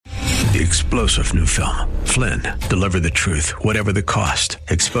The explosive new film, Flynn, deliver the truth, whatever the cost,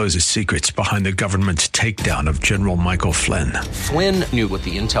 exposes secrets behind the government's takedown of General Michael Flynn. Flynn knew what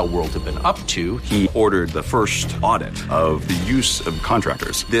the intel world had been up to. He ordered the first audit of the use of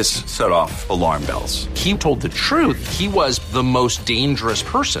contractors. This set off alarm bells. He told the truth. He was the most dangerous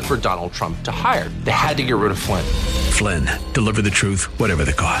person for Donald Trump to hire. They had to get rid of Flynn. Flynn, deliver the truth, whatever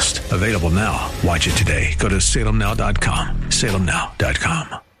the cost. Available now. Watch it today. Go to salemnow.com.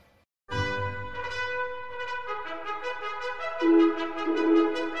 salemnow.com.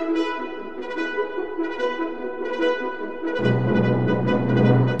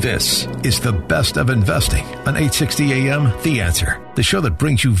 This is the best of investing on 860 AM The Answer, the show that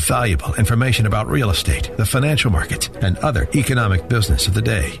brings you valuable information about real estate, the financial markets, and other economic business of the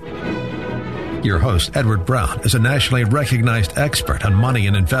day. Your host, Edward Brown, is a nationally recognized expert on money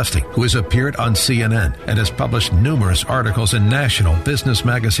and investing who has appeared on CNN and has published numerous articles in national business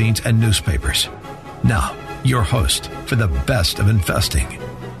magazines and newspapers. Now, your host for the best of investing,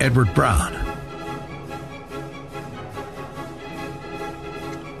 Edward Brown.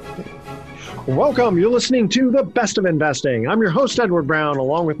 Welcome. You're listening to The Best of Investing. I'm your host, Edward Brown,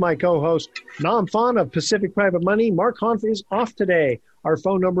 along with my co-host, Nam Phan of Pacific Private Money. Mark Hanf is off today. Our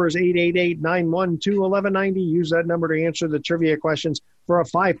phone number is 888-912-1190. Use that number to answer the trivia questions for a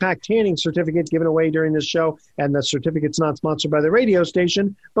 5-pack tanning certificate given away during this show. And the certificate's not sponsored by the radio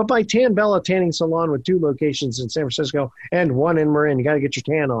station, but by Tan Bella Tanning Salon with 2 locations in San Francisco and 1 in Marin. You got to get your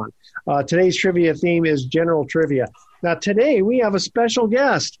tan on. Today's trivia theme is general trivia. Now, today we have a special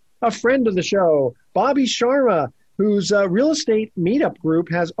guest, a friend of the show, Bobby Sharma, whose real estate meetup group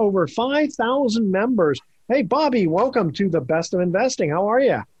has over 5,000 members. Hey, Bobby, welcome to The Best of Investing. How are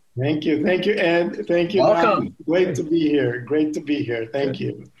you? Thank you, Ed. Thank you. Welcome. Great to be here. Thank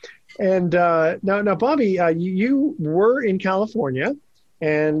you. And now, Bobby, you were in California,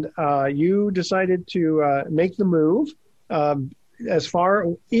 and you decided to make the move as far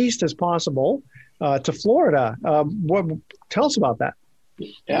east as possible to Florida. Tell us about that.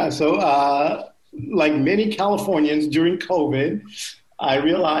 Yeah, so like many Californians during COVID, I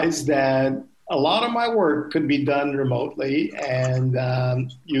realized that a lot of my work could be done remotely and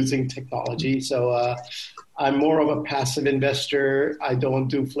using technology. So I'm more of a passive investor. I don't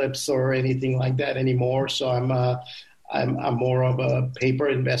do flips or anything like that anymore. So I'm more of a paper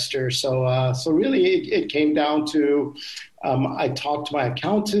investor. So really it came down to I talked to my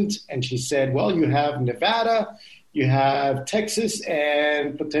accountant and she said, well, you have Nevada, you have Texas,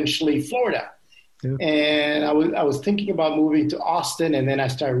 and potentially Florida. Yeah. And I was thinking about moving to Austin, and then I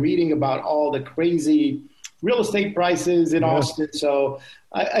started reading about all the crazy real estate prices in Austin. So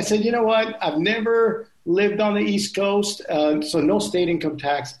I said, you know what? I've never lived on the East Coast, so no state income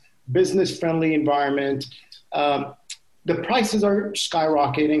tax, business-friendly environment. The prices are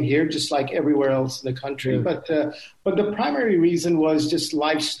skyrocketing here, just like everywhere else in the country. Yeah. But the primary reason was just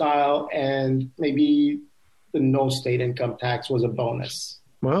lifestyle, and maybe the no state income tax was a bonus.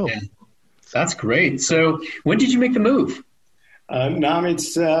 Wow. Yeah. That's great. So when did you make the move? Now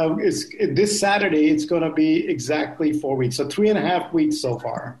it's this Saturday. It's going to be exactly 4 weeks. So 3.5 weeks so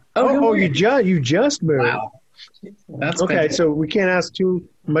far. You just moved. Wow. That's okay. fantastic. So we can't ask too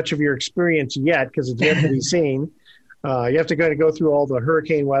much of your experience yet because it's yet to be seen. You have to kind of go through all the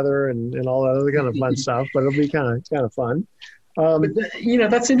hurricane weather and all that other kind of fun stuff, but it'll be kind of fun.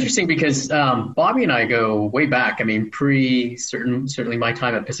 That's interesting because Bobby and I go way back. I mean, certainly my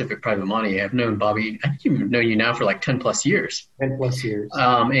time at Pacific Private Money. I've known Bobby. I think I've known you now for like 10 plus years. 10 plus years.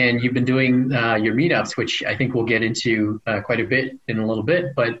 And you've been doing your meetups, which I think we'll get into quite a bit in a little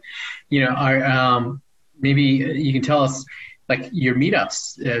bit. But maybe you can tell us, like, your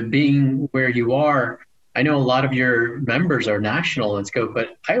meetups being where you are. I know a lot of your members are national in scope,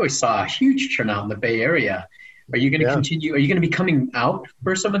 but I always saw a huge turnout in the Bay Area. Are you going to continue? Are you going to be coming out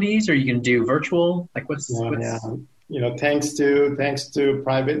for some of these? Or are you going to do virtual? Like thanks to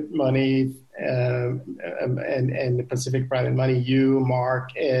Private Money and the Pacific Private Money, you,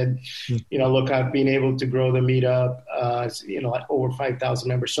 Mark, Ed, look, I've been able to grow the meetup, like over 5,000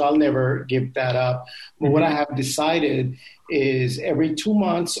 members. So I'll never give that up. But what I have decided is every 2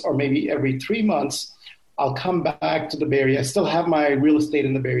 months or maybe every 3 months, I'll come back to the Bay Area. I still have my real estate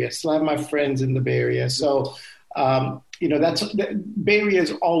in the Bay Area. I still have my friends in the Bay Area. So, Bay Area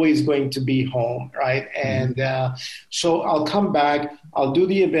is always going to be home, right? And so I'll come back. I'll do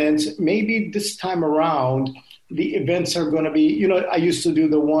the events. Maybe this time around, the events are going to be, I used to do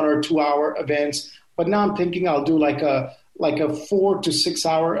the 1 or 2 hour events, but now I'm thinking I'll do like a like a 4 to 6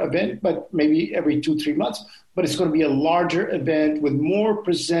 hour event, but maybe every 2-3 months. But it's going to be a larger event with more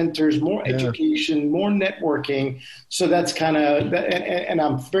presenters, more education, more networking. So that's kind of, and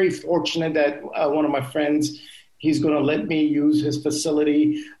I'm very fortunate that one of my friends, he's going to let me use his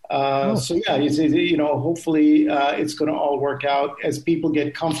facility. So yeah, hopefully it's going to all work out as people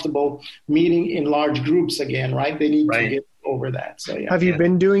get comfortable meeting in large groups again, right? They need to get over that. So yeah. Have you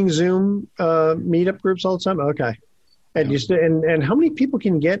been doing Zoom meetup groups all the time? Okay. And and how many people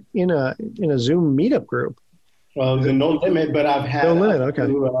can get in a Zoom meetup group? Well, there's no limit, but I've had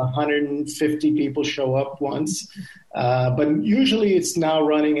 150 people show up once. But usually it's now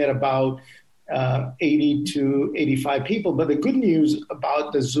running at about 80 to 85 people. But the good news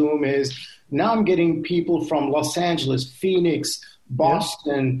about the Zoom is now I'm getting people from Los Angeles, Phoenix,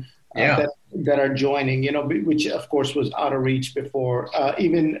 Boston that are joining, which of course was out of reach before.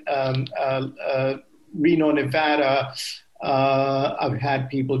 Even Reno, Nevada, I've had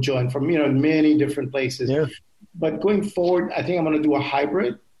people join from, many different places. Yeah. But going forward, I think I'm going to do a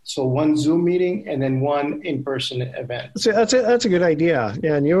hybrid. So one Zoom meeting and then one in-person event. So that's a good idea.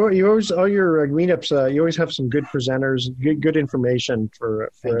 Yeah, and you always, all your meetups, you always have some good presenters, good information for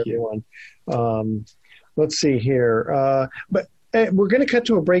everyone. Let's see here. But we're going to cut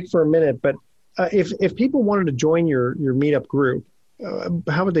to a break for a minute. But if people wanted to join your meetup group,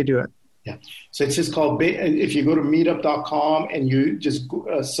 how would they do it? Yeah. So it's just called, if you go to meetup.com and you just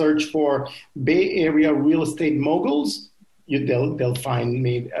search for Bay Area Real Estate Moguls, they'll find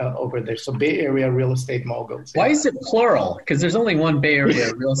me over there. So Bay Area Real Estate Moguls. Why is it plural? Because there's only one Bay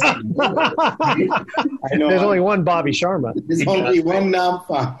Area Real Estate Mogul. I know. There's only one Bobby Sharma. There's only one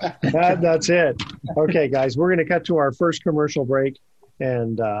Namfa. That's it. Okay, guys, we're going to cut to our first commercial break.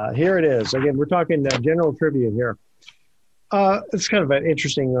 And here it is. Again, we're talking general trivia here. It's kind of an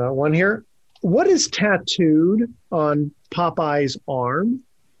interesting one here. What is tattooed on Popeye's arm?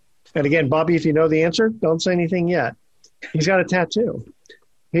 And again, Bobby, if you know the answer, don't say anything yet. He's got a tattoo.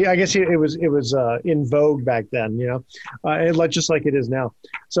 I guess it was in vogue back then, just like it is now.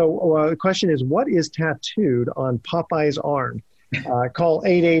 So the question is, what is tattooed on Popeye's arm? Call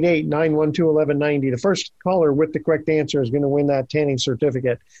 888-912-1190. The first caller with the correct answer is going to win that tanning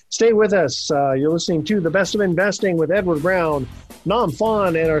certificate. Stay with us. You're listening to The Best of Investing with Edward Brown, Nam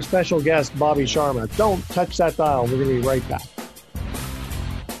Phan, and our special guest, Bobby Sharma. Don't touch that dial. We're going to be right back.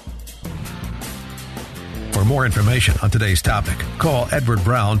 For more information on today's topic, call Edward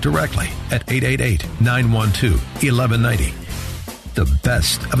Brown directly at 888-912-1190. The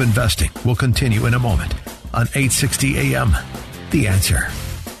Best of Investing will continue in a moment on 860 AM. The Answer.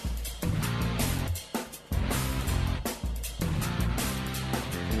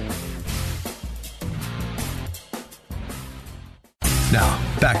 Now,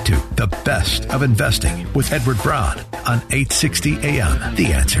 back to The Best of Investing with Edward Brown on 860 AM.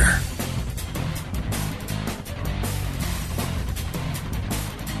 The Answer.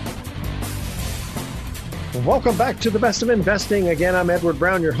 Welcome back to The Best of Investing. Again, I'm Edward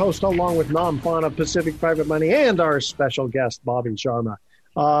Brown, your host, along with Nam Phan of Pacific Private Money and our special guest, Bobby Sharma.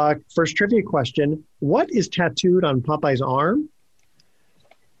 First trivia question. What is tattooed on Popeye's arm?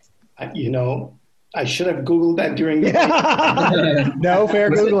 I should have Googled that during the No,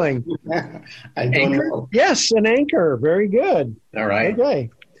 fair Googling. I don't know. Yes, an anchor. Very good. All right. Okay.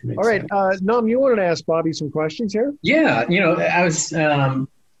 All right. Nam, you wanted to ask Bobby some questions here? Yeah. I was...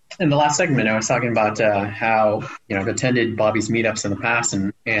 in the last segment, I was talking about how, I've attended Bobby's meetups in the past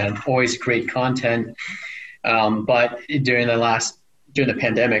and always great content. But during the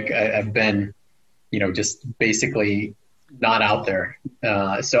pandemic, I've been, just basically not out there.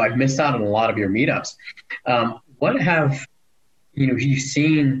 So I've missed out on a lot of your meetups. What have, you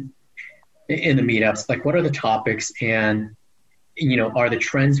seen in the meetups? Like, what are the topics and, are the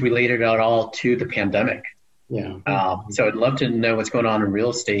trends related at all to the pandemic? Yeah. So I'd love to know what's going on in real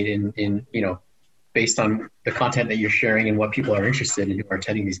estate in based on the content that you're sharing and what people are interested in who are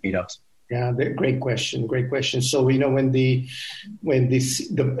attending these meetups. Yeah, great question. So, when the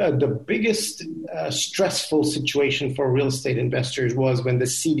biggest stressful situation for real estate investors was when the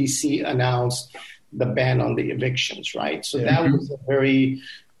CDC announced the ban on the evictions, right? So that was a very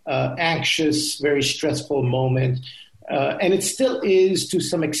anxious, very stressful moment. And it still is to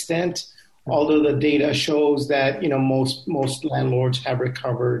some extent, although the data shows that, most landlords have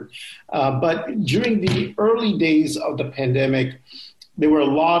recovered. But during the early days of the pandemic, there were a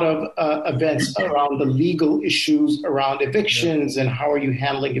lot of events around the legal issues around evictions and how are you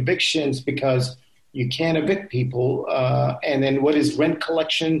handling evictions because you can't evict people. And then what is rent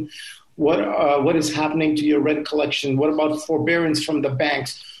collection? What is happening to your rent collection? What about forbearance from the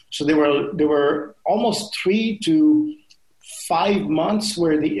banks? So there were almost 3 to 5 months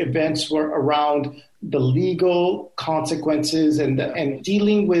where the events were around the legal consequences and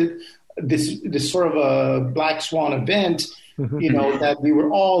dealing with this sort of a black swan event, that we were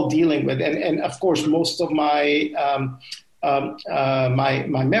all dealing with. And of course, most of my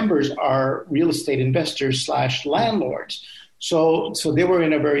my members are real estate investors / landlords. So they were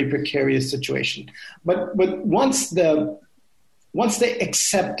in a very precarious situation. But once they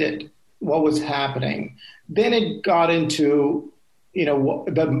accepted what was happening, then it got into,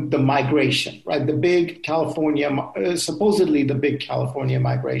 the migration, right? The big supposedly the big California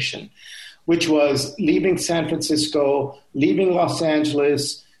migration, which was leaving San Francisco, leaving Los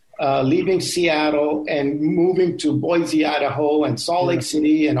Angeles, leaving Seattle, and moving to Boise, Idaho, and Salt Lake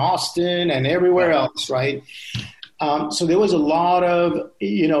City, and Austin, and everywhere else, right? So there was a lot of,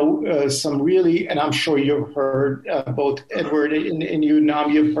 some really, and I'm sure you've heard, both Edward and you,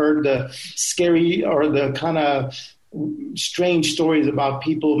 Nam, you've heard the scary or the kind of strange stories about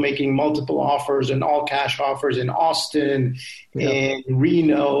people making multiple offers and all cash offers in Austin, in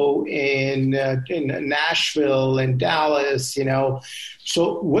Reno, in Nashville, and Dallas,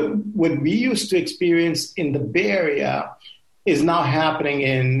 So what we used to experience in the Bay Area is now happening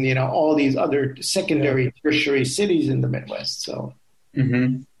in, all these other secondary, tertiary cities in the Midwest. So,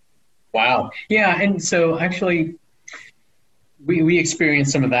 Wow. Yeah. And so actually we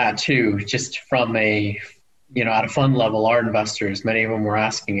experienced some of that too, just from at a fund level, our investors, many of them were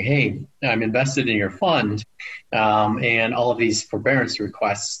asking, hey, I'm invested in your fund. And all of these forbearance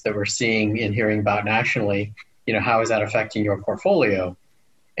requests that we're seeing and hearing about nationally, how is that affecting your portfolio?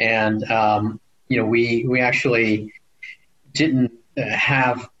 And, we actually didn't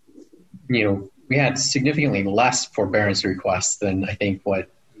have, we had significantly less forbearance requests than I think what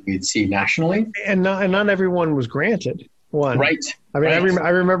you'd see nationally. And not everyone was granted one. Right. I mean, right. I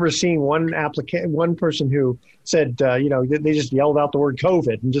remember seeing one person who said, they just yelled out the word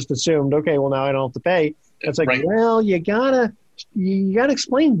COVID and just assumed, okay, well, now I don't have to pay. It's like, well, you gotta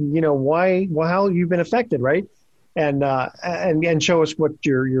explain, how you've been affected, right? And show us what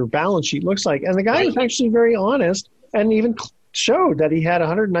your balance sheet looks like. And the guy was actually very honest and even showed that he had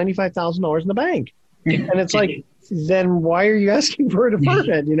 $195,000 in the bank. And it's like, then why are you asking for a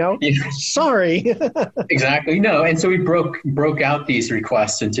deferment? Sorry. Exactly. No. And so we broke out these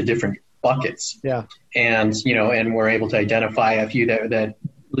requests into different buckets. Yeah. And, and we're able to identify a few that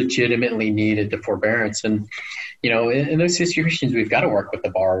legitimately needed the forbearance. And, in those situations, we've got to work with the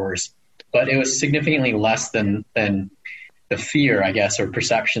borrowers, but it was significantly less than the fear, I guess, or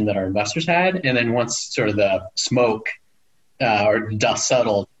perception that our investors had. And then once sort of the smoke or dust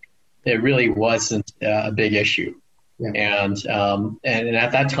settled, it really wasn't a big issue. Yeah. And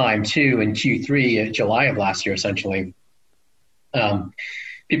at that time too, in Q3, July of last year, essentially,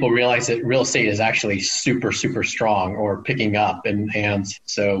 people realized that real estate is actually super, super strong or picking up. And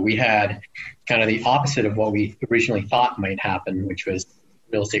so we had kind of the opposite of what we originally thought might happen, which was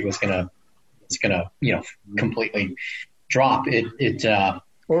real estate was going to, completely drop.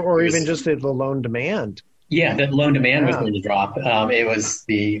 Or even just the loan demand. Yeah, that loan demand was going to drop. It was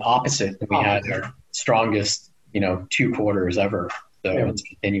the opposite. We had our strongest, 2 quarters ever. So it's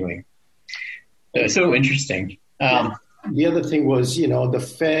continuing. So interesting. The other thing was,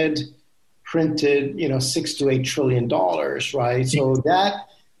 the Fed printed, $6 to $8 trillion, right? So that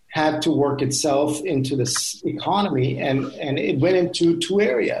had to work itself into the economy, and it went into 2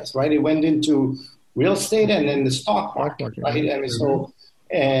 areas, right? It went into real estate and then the stock market, right? I mean,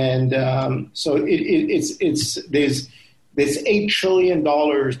 so it's there's $8 trillion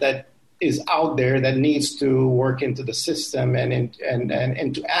that is out there that needs to work into the system and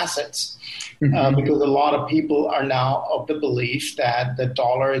into assets, because a lot of people are now of the belief that the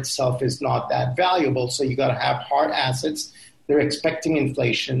dollar itself is not that valuable. So you got to have hard assets. They're expecting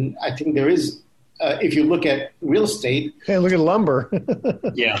inflation. I think there is. If you look at real estate, look at lumber,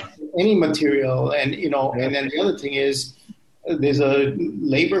 any material, and and then the other thing is there's a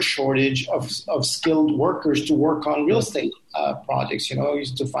labor shortage of skilled workers to work on real estate projects.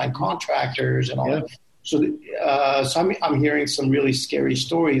 Used to find contractors and all that. So, I'm hearing some really scary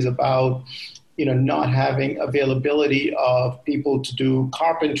stories about not having availability of people to do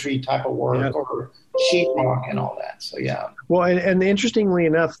carpentry type of work or sheetrock and all that. So Well, and interestingly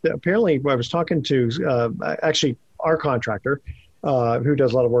enough, apparently I was talking to actually our contractor who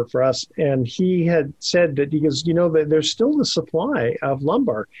does a lot of work for us, and he had said that that there's still the supply of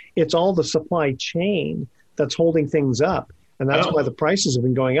lumber. It's all the supply chain that's holding things up, and that's why the prices have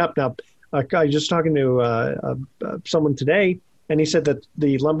been going up. Now, I was just talking to someone today, and he said that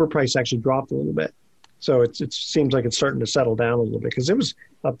the lumber price actually dropped a little bit. So it seems like it's starting to settle down a little bit, because it was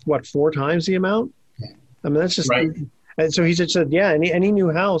up, 4 times the amount? I mean, that's just And so he said, yeah, any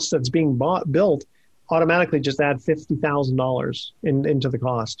new house that's being built automatically just add $50,000 into the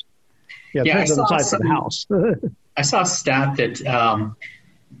cost. Yeah, depends on the size of the house. I saw a stat that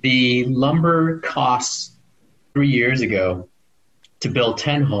the lumber costs 3 years ago to build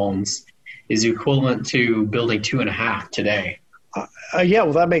 10 homes is equivalent to building 2.5 today. Yeah,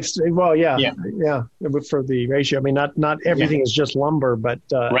 well, that makes yeah. For the ratio, I mean, not everything is just lumber, but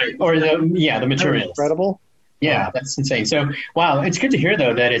right, or the materials. Incredible. Yeah, that's insane. So, wow, it's good to hear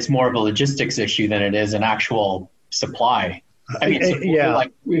though that it's more of a logistics issue than it is an actual supply. I mean,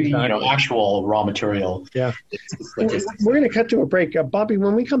 actual raw material. Yeah. We're going to cut to a break. Bobby,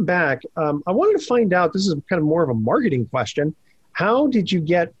 when we come back, I wanted to find out, this is kind of more of a marketing question. How did you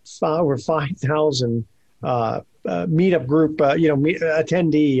get over 5,000 meetup group,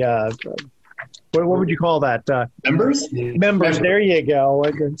 attendee, what would you call that? Members? Members, there you go.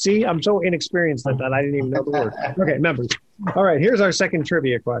 See, I'm so inexperienced at that. I didn't even know the word. Okay, members. All right, here's our second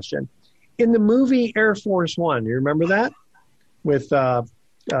trivia question. In the movie Air Force One, you remember that? With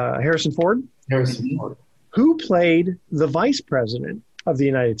Harrison Ford? Harrison Ford. Who played the vice president of the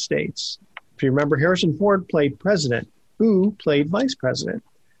United States? If you remember, Harrison Ford played president. Who played vice president?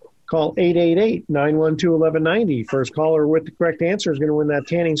 Call 888-912-1190. First caller with the correct answer is going to win that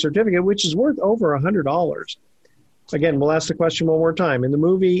tanning certificate, which is worth over $100. Again, we'll ask the question one more time. In the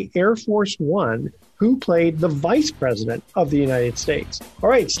movie Air Force One, who played the vice president of the United States? All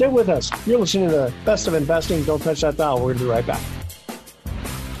right, stay with us. You're listening to the Best of Investing. Don't touch that dial. We're going to be right back.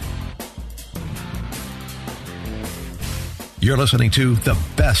 You're listening to The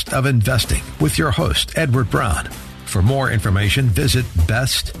Best of Investing with your host, Edward Brown. For more information, visit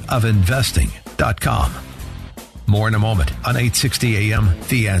bestofinvesting.com. More in a moment on 860 AM,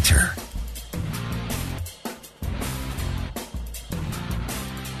 The Answer.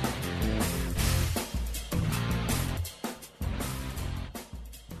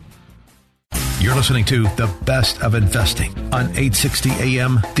 You're listening to The Best of Investing on 860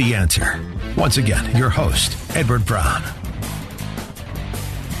 AM, The Answer. Once again, your host, Edward Brown.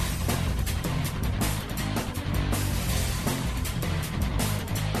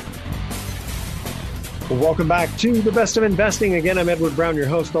 Welcome back to The Best of Investing. Again, I'm Edward Brown, your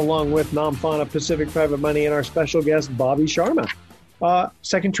host, along with Nam Phan of Pacific Private Money and our special guest, Bobby Sharma.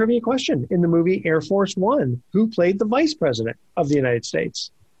 Second trivia question. In the movie Air Force One, who played the vice president of the United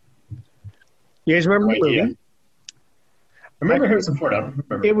States? You guys remember the movie? I remember Harrison Ford. I don't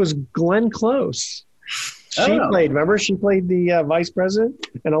remember. It was Glenn Close. She played the vice president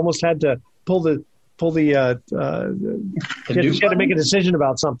and almost had to she had to make a decision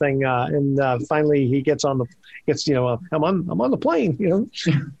about something, and finally he I'm on the plane,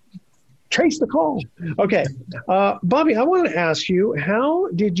 trace the call. Okay, Bobby, I want to ask you, how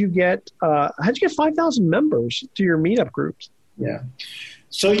did you get 5,000 members to your meetup groups? Yeah,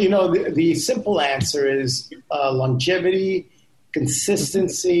 so the simple answer is longevity,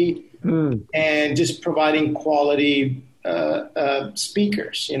 consistency, and just providing quality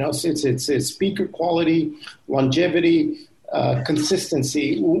speakers. So it's speaker quality, longevity,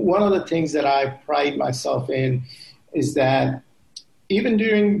 consistency. One of the things that I pride myself in is that even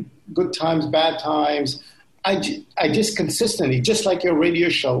during good times, bad times, I just consistently, just like your radio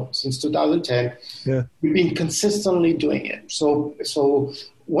show since 2010, we've been consistently doing it. So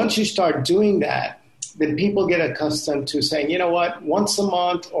once you start doing that, then people get accustomed to saying, you know what, once a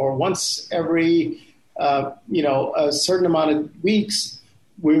month or once every a certain amount of weeks,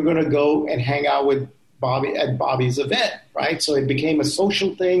 we're going to go and hang out with Bobby at Bobby's event, right? So it became a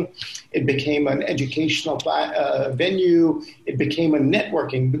social thing. It became an educational venue. It became a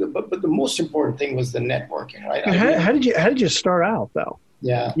networking. But the most important thing was the networking, right? How did you start out, though?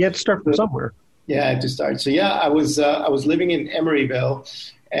 Yeah, you had to start from somewhere. Yeah, I had to start. So I was living in Emeryville,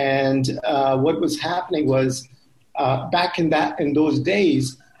 and what was happening was back in those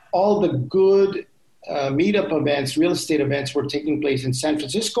days, all the good meetup events, real estate events were taking place in San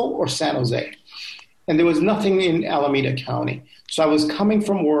Francisco or San Jose. And there was nothing in Alameda County. So I was coming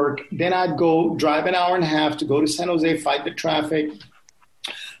from work. Then I'd go drive an hour and a half to go to San Jose, fight the traffic.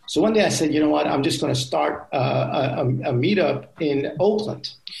 So one day I said, you know what, I'm just going to start a meetup in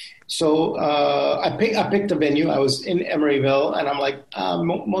Oakland. So I picked a venue. I was in Emeryville, and I'm like,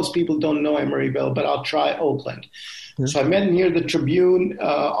 most people don't know Emeryville, but I'll try Oakland. So I met near the Tribune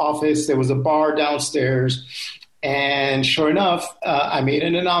office. There was a bar downstairs. And sure enough, I made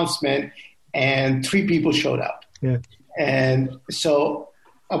an announcement, and 3 people showed up. Yeah. And so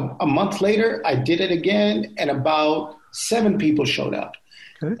a month later, I did it again, and about 7 people showed up.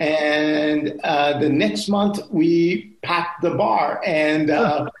 Okay. And the next month, we packed the bar. And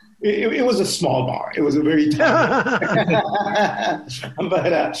It was a small bar. It was a very tiny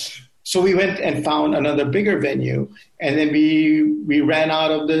but so we went and found another bigger venue, and then we ran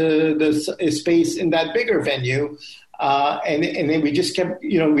out of the space in that bigger venue. And then we just kept,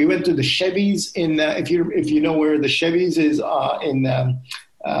 we went to the Chevy's in, if you know where the Chevy's is, in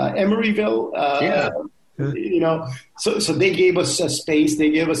Emeryville. So they gave us a space, they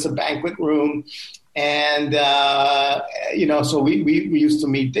gave us a banquet room, and so we used to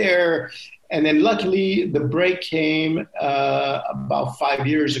meet there. And then luckily the break came about 5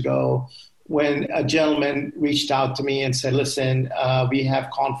 years ago when a gentleman reached out to me and said, listen, we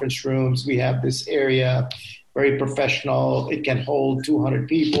have conference rooms, we have this area, very professional. It can hold 200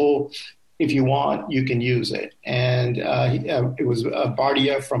 people. If you want, you can use it. And it was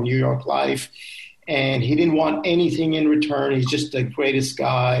Bardia from New York Life. And he didn't want anything in return. He's just the greatest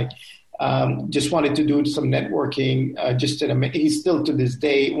guy. Just wanted to do some networking. He's still to this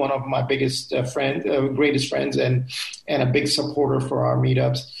day one of my biggest greatest friends, and a big supporter for our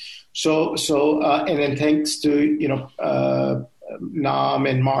meetups. So and then thanks to Nam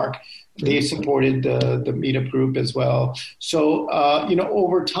and Mark, they supported the meetup group as well. So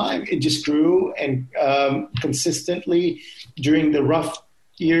over time it just grew and consistently during the rough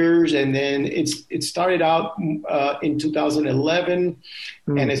years, and then it started out in 2011,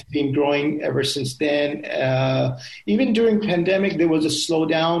 and it's been growing ever since then. Even during pandemic, there was a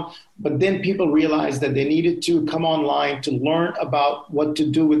slowdown, but then people realized that they needed to come online to learn about what to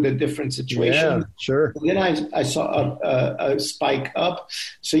do with the different situations. Yeah, sure. And then I saw a spike up.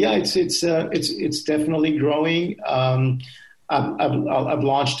 So yeah, it's definitely growing. I've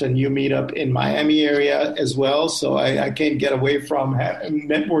launched a new meetup in Miami area as well, so I can't get away from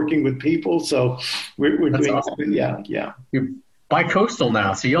networking with people. So we're doing awesome. Yeah. You're bi-coastal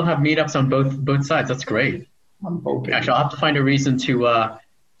now, so you'll have meetups on both sides. That's great. I'm hoping. Actually, I'll have to find a reason to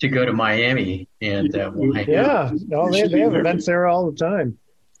go to Miami and they have events there all the time.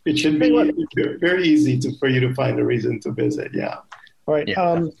 It should be very easy for you to find a reason to visit. Yeah. All right.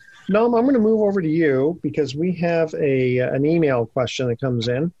 Yeah. Noam, I'm going to move over to you because we have an email question that comes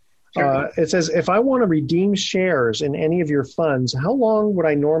in. Sure. It says, if I want to redeem shares in any of your funds, how long would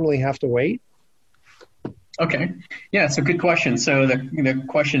I normally have to wait? Okay. Yeah, it's a good question. So the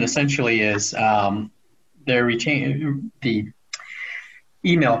question essentially is the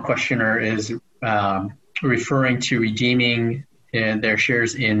email questioner is referring to redeeming their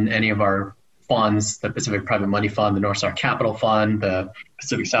shares in any of our funds, the Pacific Private Money Fund, the North Star Capital Fund, the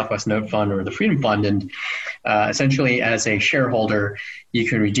Pacific Southwest Note Fund, or the Freedom Fund. And essentially, as a shareholder, you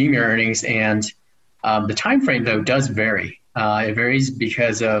can redeem your earnings. And the time frame, though, does vary. It varies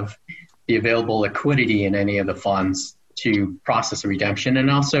because of the available liquidity in any of the funds to process a redemption, and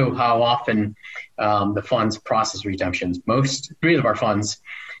also how often the funds process redemptions. Three of our funds,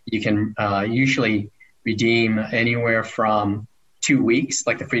 you can usually redeem anywhere from 2 weeks,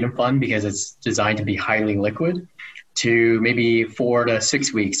 like the Freedom Fund, because it's designed to be highly liquid, to maybe 4 to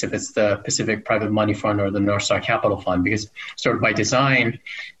 6 weeks if it's the Pacific Private Money Fund or the North Star Capital Fund, because sort of by design,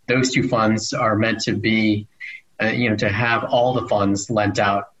 those two funds are meant to be, to have all the funds lent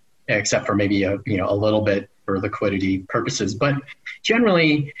out, except for maybe a little bit for liquidity purposes. But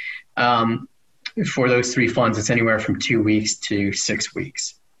generally, for those three funds, it's anywhere from 2 weeks to 6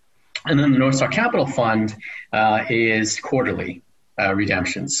 weeks. And then the North Star Capital Fund is quarterly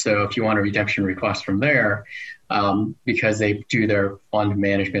redemptions. So if you want a redemption request from there, because they do their fund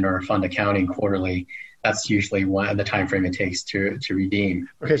management or fund accounting quarterly, that's usually the time frame it takes to redeem.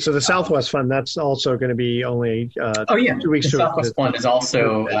 Okay, so the Southwest Fund, that's also going to be only 2 weeks. The Southwest Fund is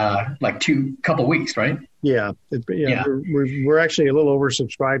also like couple weeks, right? Yeah. We're actually a little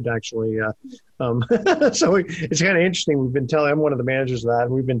oversubscribed, actually. So it's kind of interesting. I'm one of the managers of that,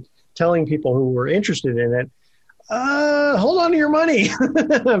 and we've been telling people who were interested in it, hold on to your money,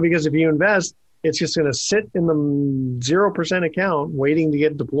 because if you invest, it's just going to sit in the 0% account waiting to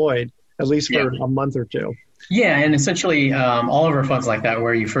get deployed, at least for a month or two. Yeah, and essentially all of our funds like that,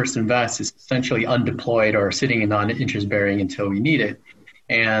 where you first invest, is essentially undeployed or sitting in non-interest bearing until we need it.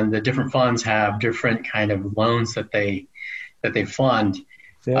 And the different funds have different kind of loans that they fund.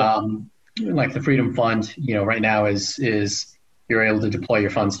 Yeah. Like the Freedom Fund, right now is you're able to deploy your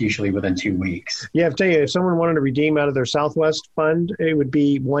funds usually within 2 weeks. Yeah, I'll tell you, if someone wanted to redeem out of their Southwest Fund, it would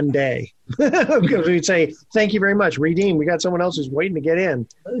be 1 day. Because we'd say, thank you very much, redeem. We got someone else who's waiting to get in.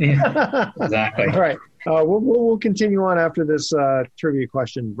 Yeah, exactly. All right. We'll continue on after this trivia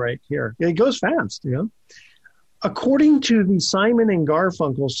question right here. It goes fast, According to the Simon and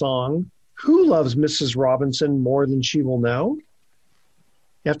Garfunkel song, who loves Mrs. Robinson more than she will know?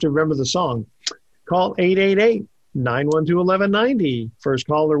 You have to remember the song. Call 912-1190. First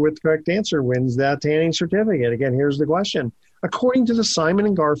caller with the correct answer wins that tanning certificate. Again, here's the question. According to the Simon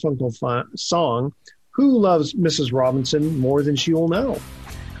and Garfunkel song, who loves Mrs. Robinson more than she will know?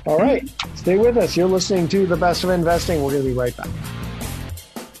 All right, stay with us. You're listening to The Best of Investing. We're going to be right back.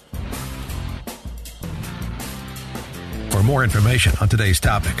 For more information on today's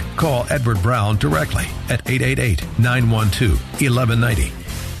topic, call Edward Brown directly at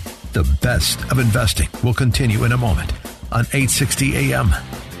 888-912-1190. The Best of Investing will continue in a moment on 860 AM.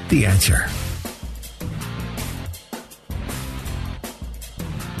 The Answer.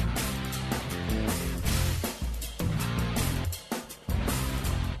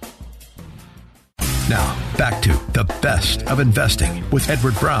 Now, back to The Best of Investing with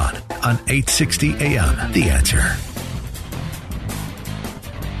Edward Brown on 860 AM. The Answer.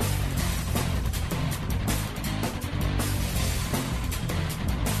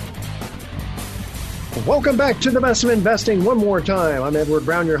 Welcome back to The Best of Investing one more time. I'm Edward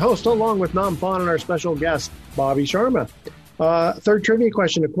Brown, your host, along with Nam Phan and our special guest, Bobby Sharma. Third trivia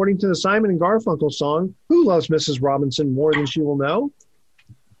question. According to the Simon and Garfunkel song, who loves Mrs. Robinson more than she will know?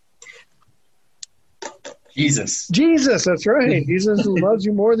 Jesus. Jesus, that's right. Jesus loves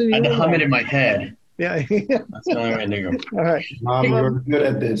you more than you I will had to hum know. it in my head. Yeah. That's the only way I knew. All right. Mom, you're good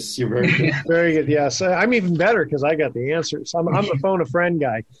at this. You're very good. Very good. Yes. I'm even better because I got the answers. I'm the phone a friend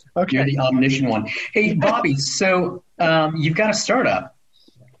guy. Okay. You're the omniscient one. Hey, Bobby, so you've got a startup.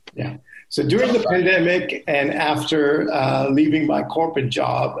 Yeah. So during the pandemic and after leaving my corporate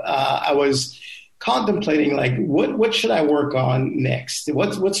job, I was contemplating, like, what should I work on next?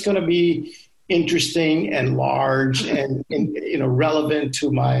 What's going to be interesting and large and relevant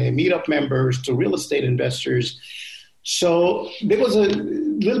to my meetup members, to real estate investors. So there was a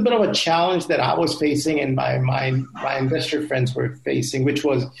little bit of a challenge that I was facing and my investor friends were facing, which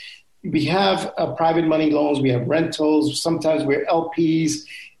was we have private money loans, we have rentals, sometimes we're LPs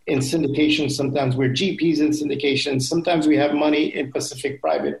in syndication, sometimes we're GPs in syndication, sometimes we have money in Pacific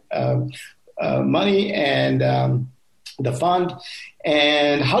Private Money and the fund.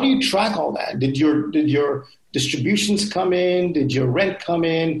 And how do you track all that? Did your distributions come in? Did your rent come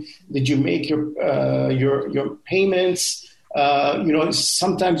in? Did you make your payments?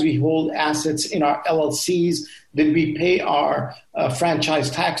 Sometimes we hold assets in our LLCs. Did we pay our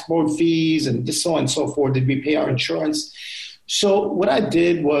franchise tax board fees and so on and so forth? Did we pay our insurance? So what I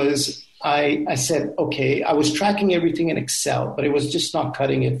did was I said, okay, I was tracking everything in Excel, but it was just not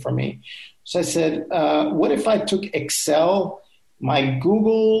cutting it for me. So I said, what if I took Excel, my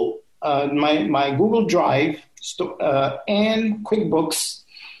Google Drive, and QuickBooks,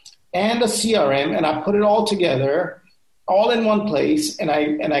 and a CRM, and I put it all together, all in one place, and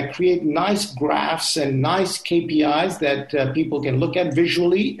I create nice graphs and nice KPIs that people can look at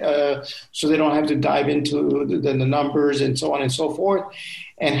visually, so they don't have to dive into the numbers and so on and so forth,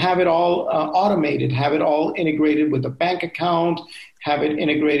 and have it all automated, have it all integrated with a bank account, have it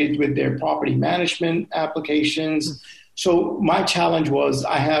integrated with their property management applications. So my challenge was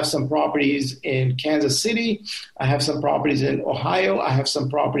I have some properties in Kansas City, I have some properties in Ohio, I have some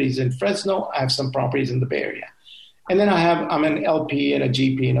properties in Fresno, I have some properties in the Bay Area. And then I'm an LP and a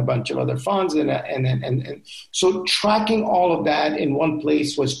GP and a bunch of other funds. And so tracking all of that in one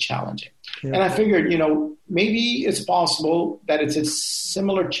place was challenging. Yeah. And I figured, maybe it's possible that it's a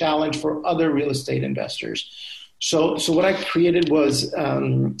similar challenge for other real estate investors. So what I created was,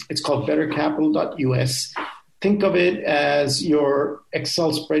 it's called bettercapital.us. Think of it as your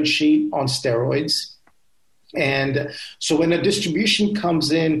Excel spreadsheet on steroids. And so when a distribution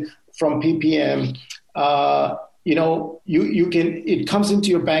comes in from PPM, it comes into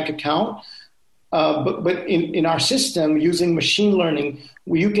your bank account, but in our system using machine learning,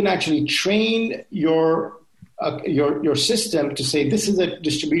 you can actually train your system to say this is a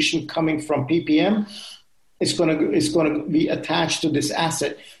distribution coming from PPM. It's going to be attached to this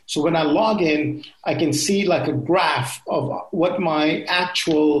asset. So when I log in, I can see like a graph of what my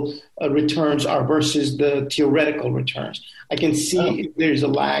actual returns are versus the theoretical returns. I can see if there's a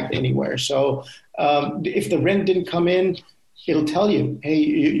lag anywhere. So if the rent didn't come in, it'll tell you, hey,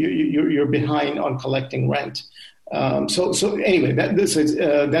 you're behind on collecting rent. So anyway,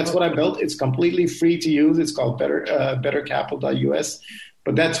 that's what I built. It's completely free to use. It's called bettercapital.us.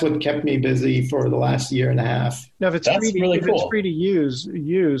 But that's what kept me busy for the last year and a half. Now, if it's free to use,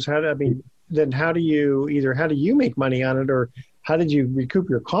 how do you make money on it, or how did you recoup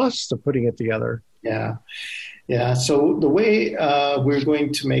your costs of putting it together? Yeah. So the way we're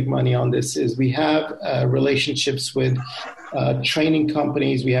going to make money on this is we have relationships with training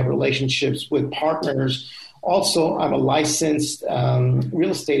companies. We have relationships with partners. Also, I'm a licensed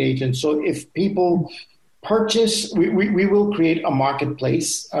real estate agent. So if people purchase, we will create a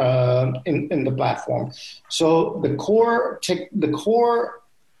marketplace in the platform. So the core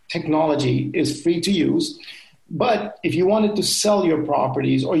technology is free to use. But if you wanted to sell your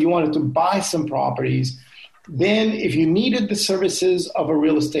properties or you wanted to buy some properties, then if you needed the services of a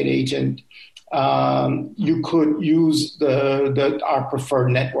real estate agent, you could use our preferred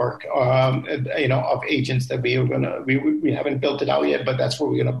network, of agents that we haven't built it out yet, but that's what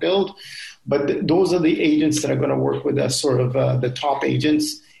we're going to build. But those are the agents that are going to work with us, sort of the top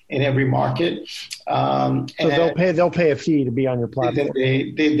agents in every market. So they'll pay a fee to be on your platform.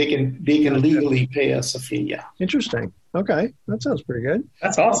 They can legally pay us a fee. Yeah. Interesting. Okay, that sounds pretty good.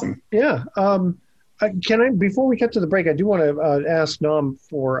 That's awesome. Yeah. Before we get to the break, I do want to ask Nam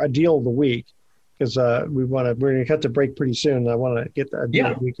for a deal of the week, because we're going to cut to break pretty soon. I want to get a deal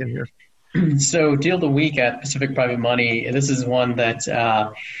of the week in here. So deal of the week at Pacific Private Money. This is one that,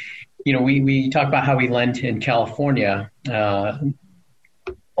 we talk about how we lend in California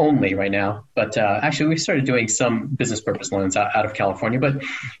only right now. But actually, we started doing some business purpose loans out of California. But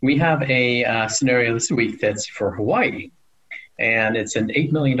we have a scenario this week that's for Hawaii, and it's an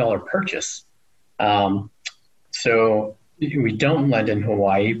 $8 million purchase. So we don't lend in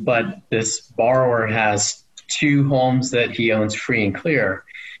Hawaii, but this borrower has 2 homes that he owns free and clear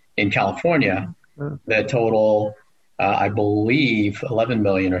in California that total, I believe, $11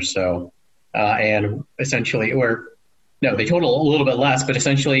 million or so. And essentially, they total a little bit less, but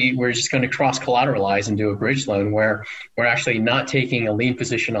essentially we're just going to cross-collateralize and do a bridge loan where we're actually not taking a lien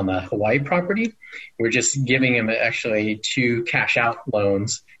position on the Hawaii property. We're just giving him actually 2 cash-out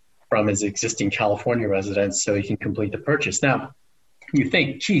loans from his existing California residence so he can complete the purchase. Now, you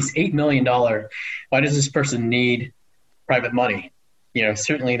think, geez, $8 million, why does this person need private money?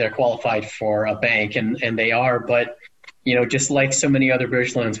 Certainly they're qualified for a bank, and they are, but, just like so many other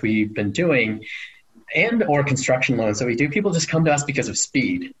bridge loans we've been doing and or construction loans that we do, people just come to us because of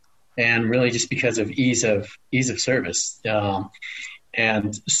speed and really just because of ease of service.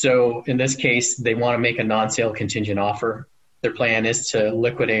 And so in this case, they want to make a non-sale contingent offer. Their plan is to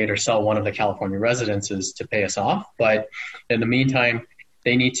liquidate or sell one of the California residences to pay us off. But in the meantime,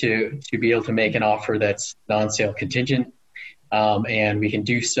 they need to be able to make an offer that's non-sale contingent. And we can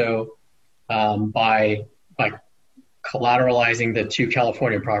do so by collateralizing the 2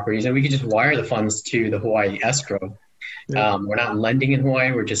 California properties. And we can just wire the funds to the Hawaii escrow. We're not lending in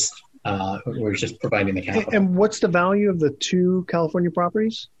Hawaii. We're just providing the capital. And what's the value of the 2 California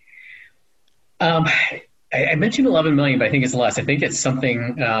properties? I mentioned 11 million, but I think it's less. I think it's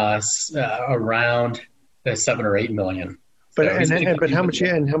something around 7 or 8 million. But how much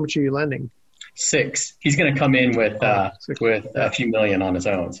are you lending? 6. He's going to come in with a few million on his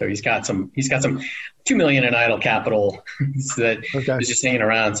own. So he's got some 2 million in idle capital that is just hanging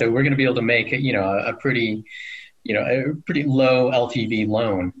around. So we're going to be able to make a pretty low LTV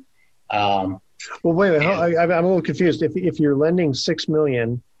loan. Well, wait, I'm a little confused. If you're lending $6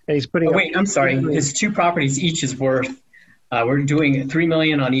 million. And he's putting. I'm sorry. His 2 properties each is worth. We're doing $3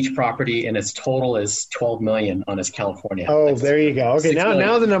 million on each property, and its total is $12 million on his California. Oh, there you go. Okay,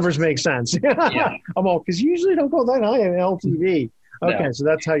 now the numbers make sense. Yeah. I'm all because you usually don't go that high in LTV. Okay, so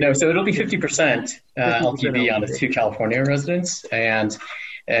that's how you. No, so it'll be 50% LTV on the 2 California residents, and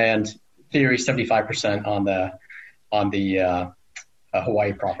theory 75% on the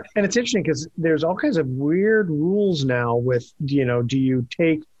Hawaii property. And it's interesting because there's all kinds of weird rules now with do you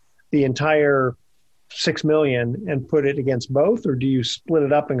take the entire $6 million and put it against both, or do you split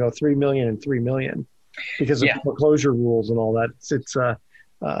it up and go $3 million and $3 million because of foreclosure rules and all that? It's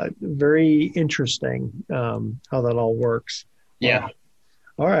very interesting how that all works. Yeah.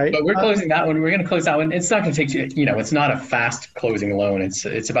 All right. But we're closing that one. We're going to close that one. It's not going to take it's not a fast closing loan.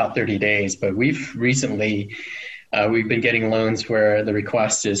 It's about 30 days. But we've recently we've been getting loans where the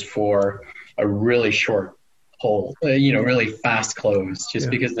request is for a really short hold, really fast close, just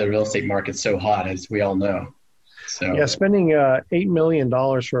because the real estate market's so hot, as we all know. So yeah, spending $8 million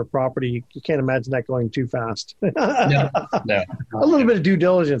for a property, you can't imagine that going too fast. No. A little bit of due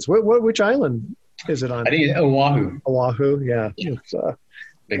diligence. Which island is it on? I think it's Oahu. Oahu, yeah. It's,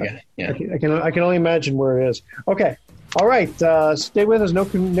 big guy. Yeah. I can only imagine where it is. Okay. All right. Stay with us. No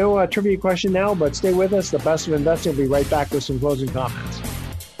trivia question now, but stay with us. The Best of Investing will be right back with some closing comments.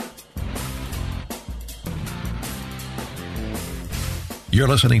 You're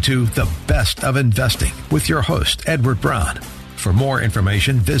listening to The Best of Investing with your host, Edward Brown. For more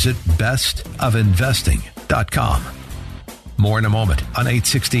information, visit bestofinvesting.com. More in a moment on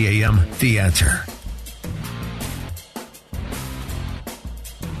 860 AM, The Answer.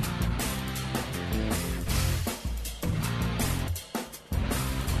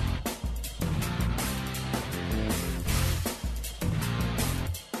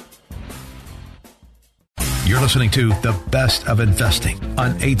 You're listening to The Best of Investing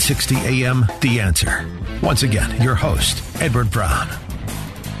on 860 AM The Answer. Once again, your host, Edward Brown.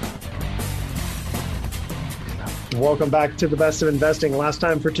 Welcome back to The Best of Investing. Last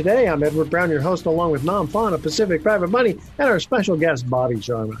time for today, I'm Edward Brown, your host, along with Nam Phan of Pacific Private Money and our special guest, Bobby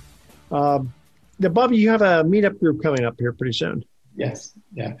Sharma. Bobby, you have a meetup group coming up here pretty soon. Yes.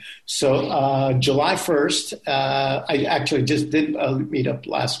 Yeah. So July 1st, I actually just did a meetup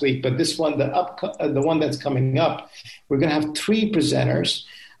last week, but this one, the one that's coming up, we're going to have 3 presenters.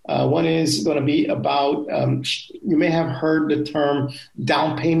 One is going to be about, you may have heard the term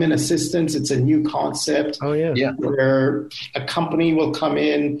down payment assistance. It's a new concept. Oh, yeah. Where a company will come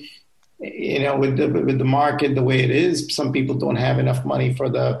in, with the market the way it is. Some people don't have enough money for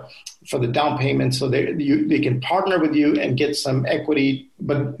the down payment, so they can partner with you and get some equity,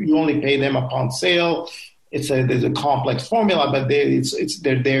 but you only pay them upon sale. There's a complex formula, but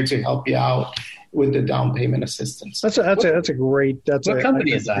they're there to help you out with the down payment assistance. That's a great. What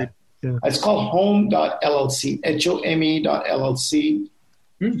company is that? Yeah. It's called Home.llc, HOME.llc,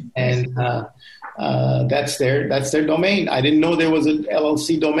 and that's their domain. I didn't know there was an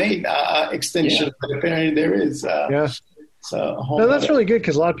LLC domain extension, but apparently there is. So that's really good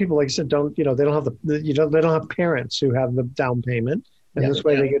because a lot of people, like I said, they don't have parents who have the down payment, and this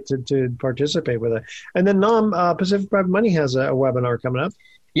way they get to participate with it. And then Pacific Private Money has a webinar coming up.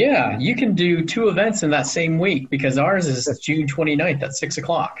 Yeah, you can do 2 events in that same week because ours is June 29th at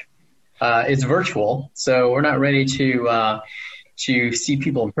 6:00. It's virtual, so we're not ready to see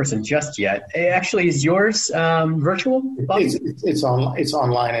people in person just yet. Actually, is yours virtual? It's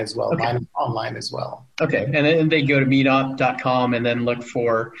online as well. Okay. Mine is online as well. Okay, and then they go to meetup.com and then look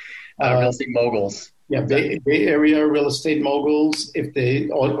for real estate moguls. Yeah, Bay Area real estate moguls. If they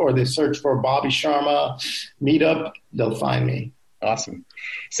or they search for Bobby Sharma meetup, they'll find me. Awesome.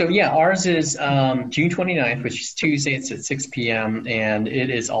 So ours is June 29th, which is Tuesday. It's at 6 p.m. and it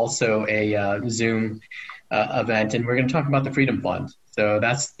is also a Zoom event, and we're going to talk about the Freedom Fund. So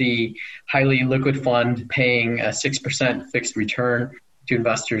that's the highly liquid fund paying a 6% fixed return to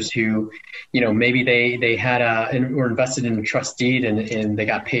investors who, maybe they had were invested in a trust deed and they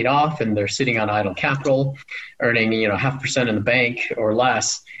got paid off and they're sitting on idle capital, earning 0.5% in the bank or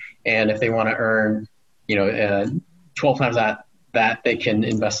less. And if they want to earn 12 times that they can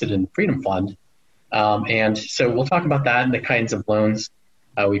invest it in Freedom Fund. And so we'll talk about that and the kinds of loans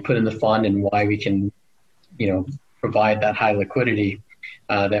we put in the fund and why we can provide that high liquidity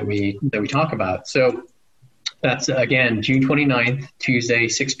that we talk about. So that's, again, June 29th, Tuesday,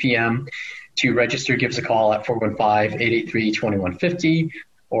 6 p.m. To register, give us a call at 415-883-2150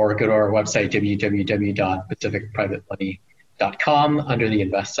 or go to our website, www.pacificprivatemoney.com, under the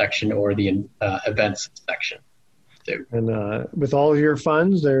Invest section or the Events section. So, and with all of your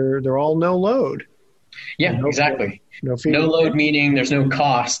funds, they're all no load. Yeah, exactly. No fee. No load, meaning there's no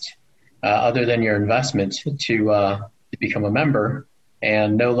cost other than your investment to become a member,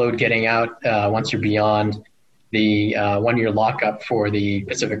 and no load getting out once you're beyond the 1-year lockup for the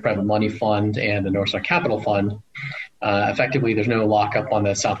Pacific Private Money Fund and the Northstar Capital Fund. Effectively, there's no lockup on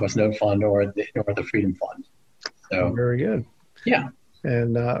the Southwest Note Fund or the Freedom Fund. So very good. Yeah.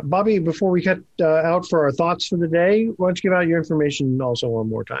 And Bobby, before we cut out for our thoughts for the day, why don't you give out your information also one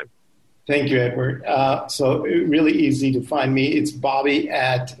more time? Thank you, Edward. So really easy to find me. It's Bobby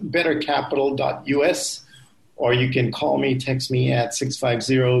at bettercapital.us, or you can call me, text me at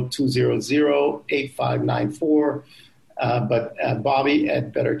 650-200-8594. But Bobby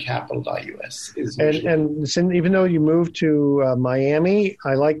at bettercapital.us is and even though you moved to Miami,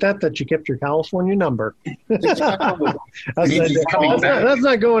 I like that you kept your California number. That's not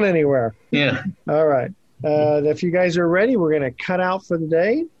going anywhere. Yeah. All right. If you guys are ready, we're going to cut out for the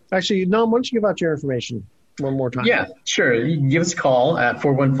day. Actually, Nam, why don't you give out your information one more time? Yeah, sure. You can give us a call at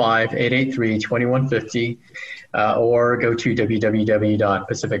 415-883-2150 or go to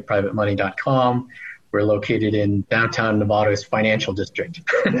www.pacificprivatemoney.com. We're located in downtown Nevada's financial district.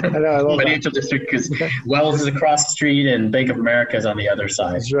 Financial district because Wells is across the street and Bank of America is on the other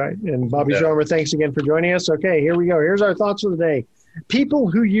side. That's right. And Bobby Sharma, thanks again for joining us. Okay, here we go. Here's our thoughts of the day. People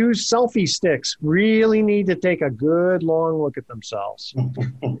who use selfie sticks really need to take a good long look at themselves.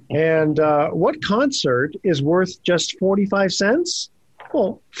 And what concert is worth just 45 cents?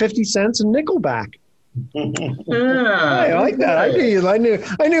 Well, 50 cents in Nickelback. I like that.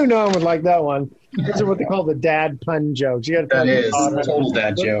 I knew no one would like that one. These are what they call the dad pun jokes. You got that is a total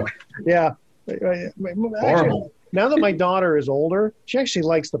dad joke. Yeah. Horrible. Now that my daughter is older, she actually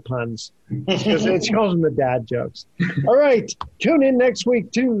likes the puns. She calls them the dad jokes. All right. Tune in next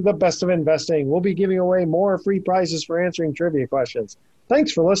week to The Best of Investing. We'll be giving away more free prizes for answering trivia questions.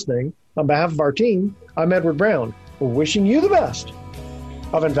 Thanks for listening. On behalf of our team, I'm Edward Brown, wishing you the best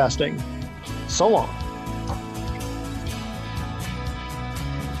of investing. So long.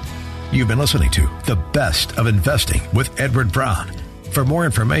 You've been listening to The Best of Investing with Edward Brown. For more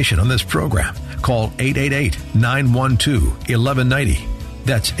information on this program, call 888-912-1190.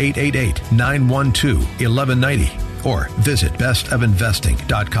 That's 888-912-1190. Or visit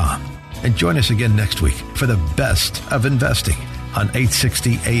bestofinvesting.com. And join us again next week for The Best of Investing on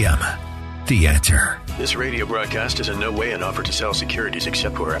 860 AM. The Answer. This radio broadcast is in no way an offer to sell securities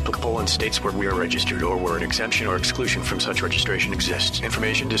except where applicable in states where we are registered or where an exemption or exclusion from such registration exists.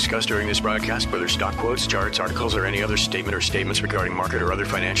 Information discussed during this broadcast, whether stock quotes, charts, articles, or any other statement or statements regarding market or other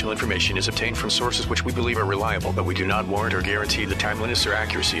financial information is obtained from sources which we believe are reliable, but we do not warrant or guarantee the timeliness or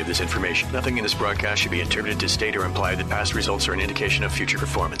accuracy of this information. Nothing in this broadcast should be interpreted to state or imply that past results are an indication of future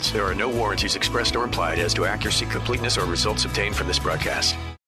performance. There are no warranties expressed or implied as to accuracy, completeness, or results obtained from this broadcast.